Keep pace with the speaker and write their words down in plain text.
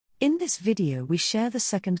In this video we share the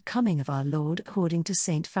second coming of our Lord according to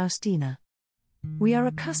Saint Faustina. We are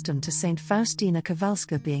accustomed to Saint Faustina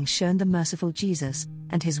Kowalska being shown the Merciful Jesus,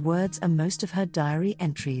 and his words are most of her diary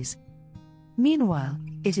entries. Meanwhile,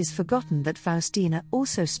 it is forgotten that Faustina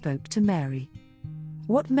also spoke to Mary.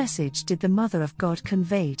 What message did the Mother of God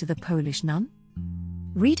convey to the Polish nun?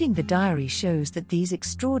 Reading the diary shows that these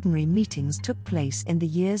extraordinary meetings took place in the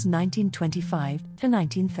years 1925 to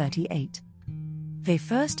 1938. They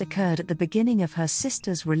first occurred at the beginning of her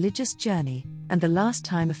sister's religious journey, and the last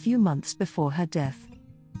time a few months before her death.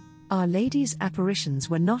 Our Lady's apparitions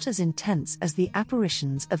were not as intense as the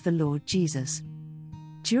apparitions of the Lord Jesus.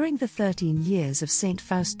 During the 13 years of Saint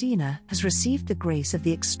Faustina has received the grace of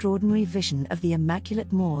the extraordinary vision of the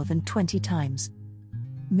Immaculate more than 20 times.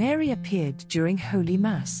 Mary appeared during Holy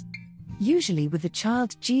Mass, usually with the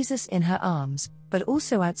child Jesus in her arms, but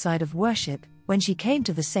also outside of worship, when she came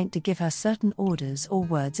to the saint to give her certain orders or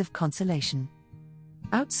words of consolation.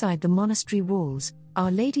 Outside the monastery walls, Our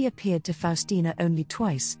Lady appeared to Faustina only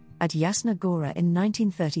twice, at Jasna Gora in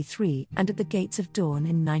 1933 and at the Gates of Dawn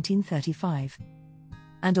in 1935.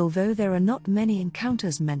 And although there are not many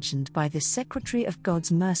encounters mentioned by this Secretary of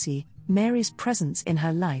God's Mercy, Mary's presence in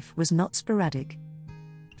her life was not sporadic.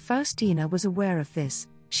 Faustina was aware of this.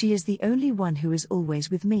 She is the only one who is always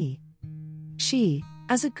with me. She,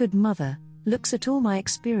 as a good mother, looks at all my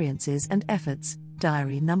experiences and efforts.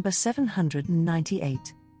 Diary number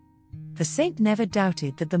 798. The saint never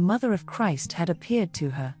doubted that the Mother of Christ had appeared to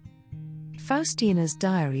her. Faustina's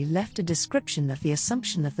diary left a description of the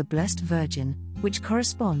Assumption of the Blessed Virgin, which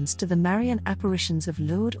corresponds to the Marian apparitions of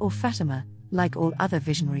Lourdes or Fatima. Like all other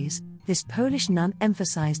visionaries, this Polish nun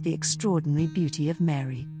emphasized the extraordinary beauty of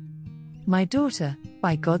Mary. "My daughter,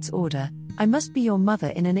 by God's order, I must be your mother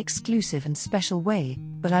in an exclusive and special way,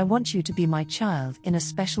 but I want you to be my child in a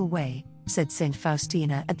special way," said Saint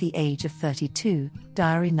Faustina at the age of 32,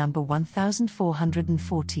 diary number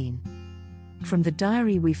 1414. From the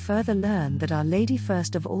diary we further learn that Our Lady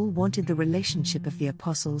first of all wanted the relationship of the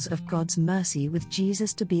apostles of God's mercy with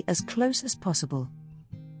Jesus to be as close as possible.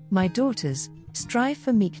 "My daughters, strive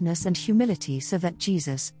for meekness and humility so that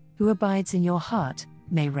Jesus, who abides in your heart,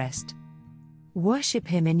 may rest. Worship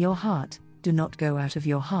him in your heart, do not go out of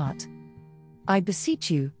your heart. I beseech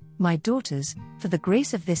you, my daughters, for the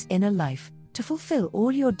grace of this inner life, to fulfill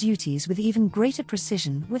all your duties with even greater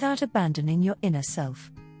precision without abandoning your inner self.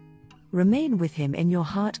 Remain with him in your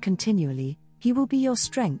heart continually, he will be your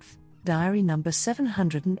strength." Diary number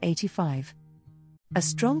 785. A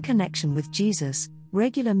strong connection with Jesus,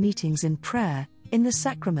 regular meetings in prayer, in the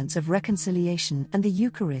sacraments of reconciliation and the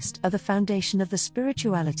Eucharist are the foundation of the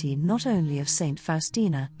spirituality not only of Saint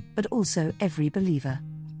Faustina, but also every believer.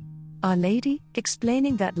 Our Lady,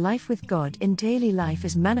 explaining that life with God in daily life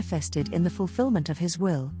is manifested in the fulfillment of His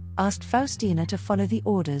will, asked Faustina to follow the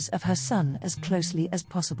orders of her Son as closely as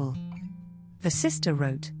possible. The sister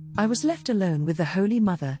wrote, "I was left alone with the Holy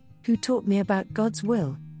Mother, who taught me about God's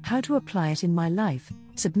will, how to apply it in my life,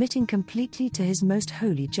 submitting completely to His most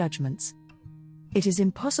holy judgments. It is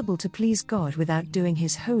impossible to please God without doing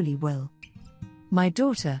His holy will. My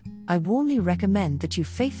daughter, I warmly recommend that you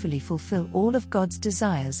faithfully fulfill all of God's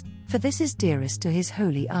desires, for this is dearest to His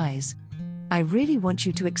holy eyes. I really want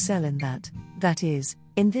you to excel in that is,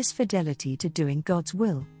 in this fidelity to doing God's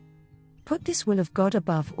will. Put this will of God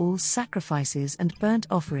above all sacrifices and burnt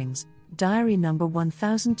offerings." Diary number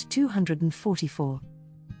 1244.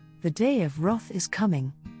 The day of wrath is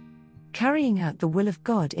coming. Carrying out the will of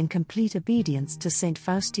God in complete obedience to Saint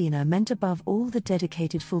Faustina meant above all the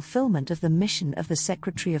dedicated fulfillment of the mission of the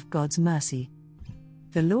Secretary of God's Mercy.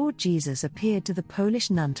 The Lord Jesus appeared to the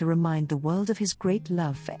Polish nun to remind the world of His great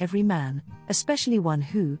love for every man, especially one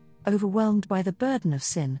who, overwhelmed by the burden of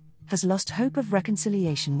sin, has lost hope of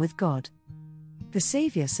reconciliation with God. The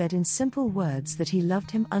Savior said in simple words that He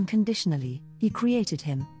loved him unconditionally, He created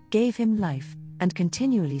him, gave him life, and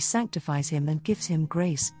continually sanctifies him and gives him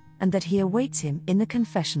grace, and that He awaits him in the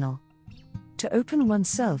confessional. To open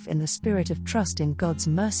oneself in the spirit of trust in God's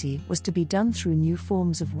mercy was to be done through new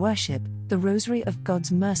forms of worship, the Rosary of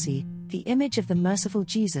God's Mercy, the image of the Merciful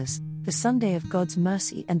Jesus, the Sunday of God's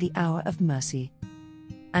Mercy and the Hour of Mercy.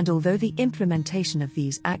 And although the implementation of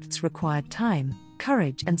these acts required time,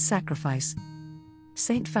 courage and sacrifice,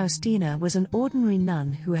 Saint Faustina was an ordinary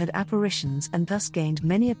nun who had apparitions and thus gained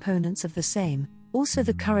many opponents of the same, also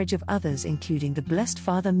the courage of others including the Blessed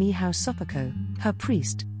Father Michał Sopocko, her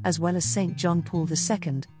priest, as well as Saint John Paul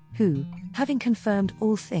II, who, having confirmed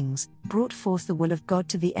all things, brought forth the will of God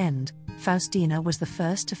to the end. Faustina was the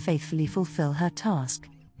first to faithfully fulfill her task.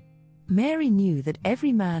 Mary knew that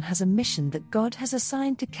every man has a mission that God has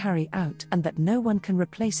assigned to carry out and that no one can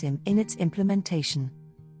replace him in its implementation.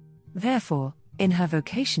 Therefore, in her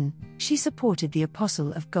vocation, she supported the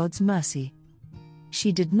apostle of God's mercy.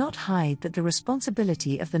 She did not hide that the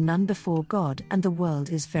responsibility of the nun before God and the world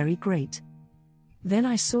is very great. Then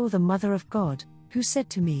I saw the Mother of God, who said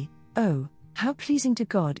to me, "Oh, how pleasing to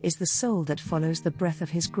God is the soul that follows the breath of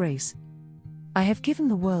His grace. I have given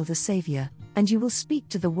the world a Saviour, and you will speak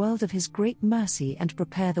to the world of His great mercy and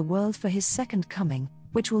prepare the world for His second coming,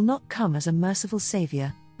 which will not come as a merciful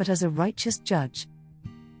Saviour, but as a righteous Judge.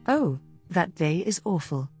 Oh, that day is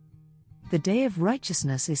awful. The day of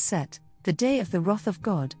righteousness is set, the day of the wrath of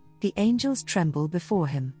God, the angels tremble before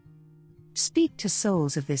Him. Speak to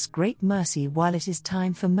souls of this great mercy while it is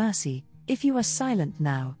time for mercy. If you are silent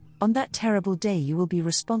now, on that terrible day you will be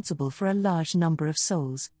responsible for a large number of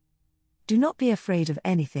souls. Do not be afraid of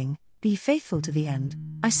anything, be faithful to the end.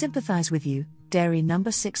 I sympathize with you." Diary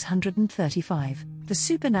number 635. The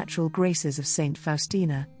supernatural graces of Saint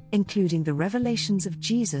Faustina, including the revelations of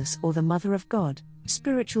Jesus or the Mother of God,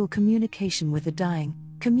 spiritual communication with the dying,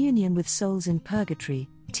 communion with souls in purgatory,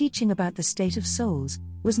 teaching about the state of souls,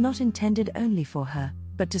 was not intended only for her,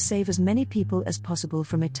 but to save as many people as possible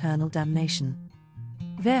from eternal damnation.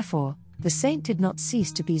 Therefore, the saint did not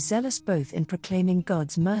cease to be zealous both in proclaiming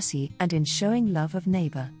God's mercy and in showing love of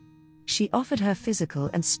neighbor. She offered her physical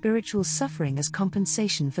and spiritual suffering as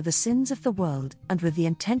compensation for the sins of the world and with the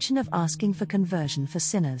intention of asking for conversion for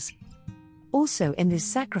sinners. Also in this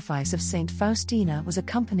sacrifice of Saint Faustina was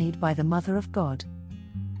accompanied by the Mother of God.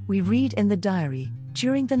 We read in the diary,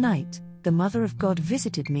 "During the night, the Mother of God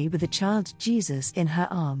visited me with the child Jesus in her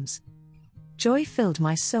arms. Joy filled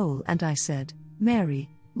my soul and I said, 'Mary,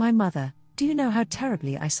 my mother, do you know how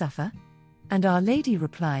terribly I suffer?' And Our Lady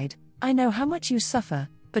replied, 'I know how much you suffer,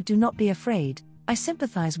 but do not be afraid, I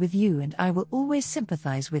sympathize with you and I will always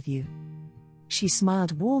sympathize with you.' She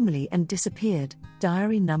smiled warmly and disappeared."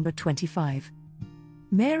 Diary number 25.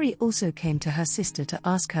 Mary also came to her sister to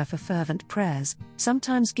ask her for fervent prayers,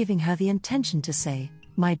 sometimes giving her the intention to say,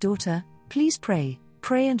 "My daughter, please pray,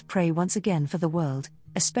 pray and pray once again for the world,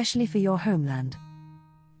 especially for your homeland.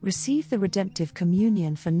 Receive the redemptive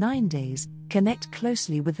communion for 9 days, connect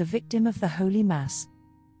closely with the victim of the Holy Mass.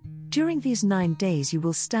 During these 9 days you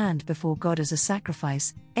will stand before God as a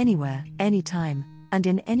sacrifice, anywhere, anytime, and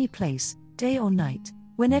in any place, day or night.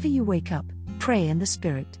 Whenever you wake up, pray in the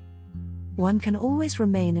Spirit. One can always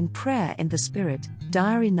remain in prayer in the Spirit."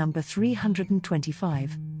 Diary number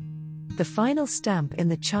 325. The final stamp in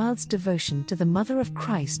the child's devotion to the Mother of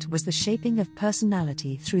Christ was the shaping of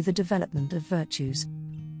personality through the development of virtues.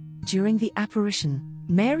 During the apparition,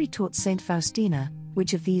 Mary taught Saint Faustina,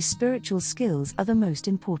 which of these spiritual skills are the most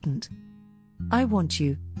important. "I want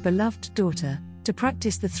you, beloved daughter, to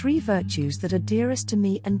practice the 3 virtues that are dearest to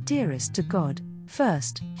me and dearest to God.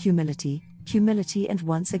 First, humility, humility and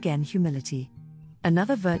once again humility.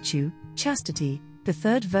 Another virtue, chastity. The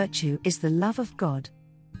third virtue is the love of God.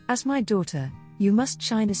 As my daughter, you must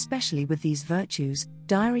shine especially with these virtues."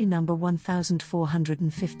 Diary number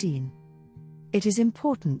 1415. It is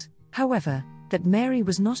important, however, that Mary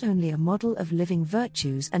was not only a model of living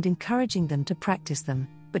virtues and encouraging them to practice them,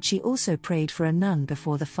 but she also prayed for a nun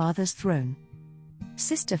before the Father's throne.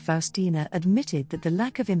 Sister Faustina admitted that the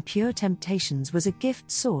lack of impure temptations was a gift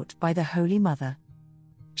sought by the Holy Mother.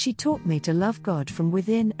 "She taught me to love God from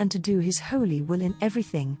within and to do His holy will in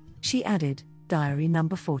everything," she added. Diary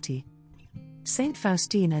number 40. Saint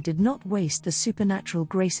Faustina did not waste the supernatural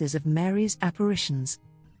graces of Mary's apparitions.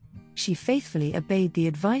 She faithfully obeyed the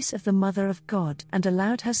advice of the Mother of God and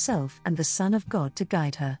allowed herself and the Son of God to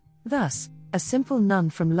guide her. Thus, a simple nun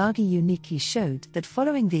from Laghi Uniki showed that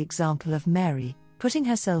following the example of Mary, putting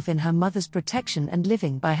herself in her mother's protection and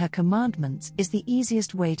living by her commandments is the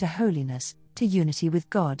easiest way to holiness, to unity with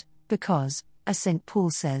God, because, as St. Paul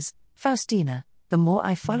says, "Faustina, the more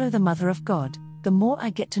I follow the Mother of God, the more I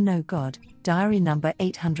get to know God." Diary number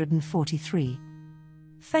 843.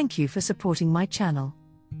 Thank you for supporting my channel.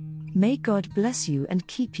 May God bless you and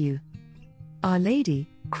keep you. Our Lady,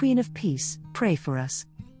 Queen of Peace, pray for us.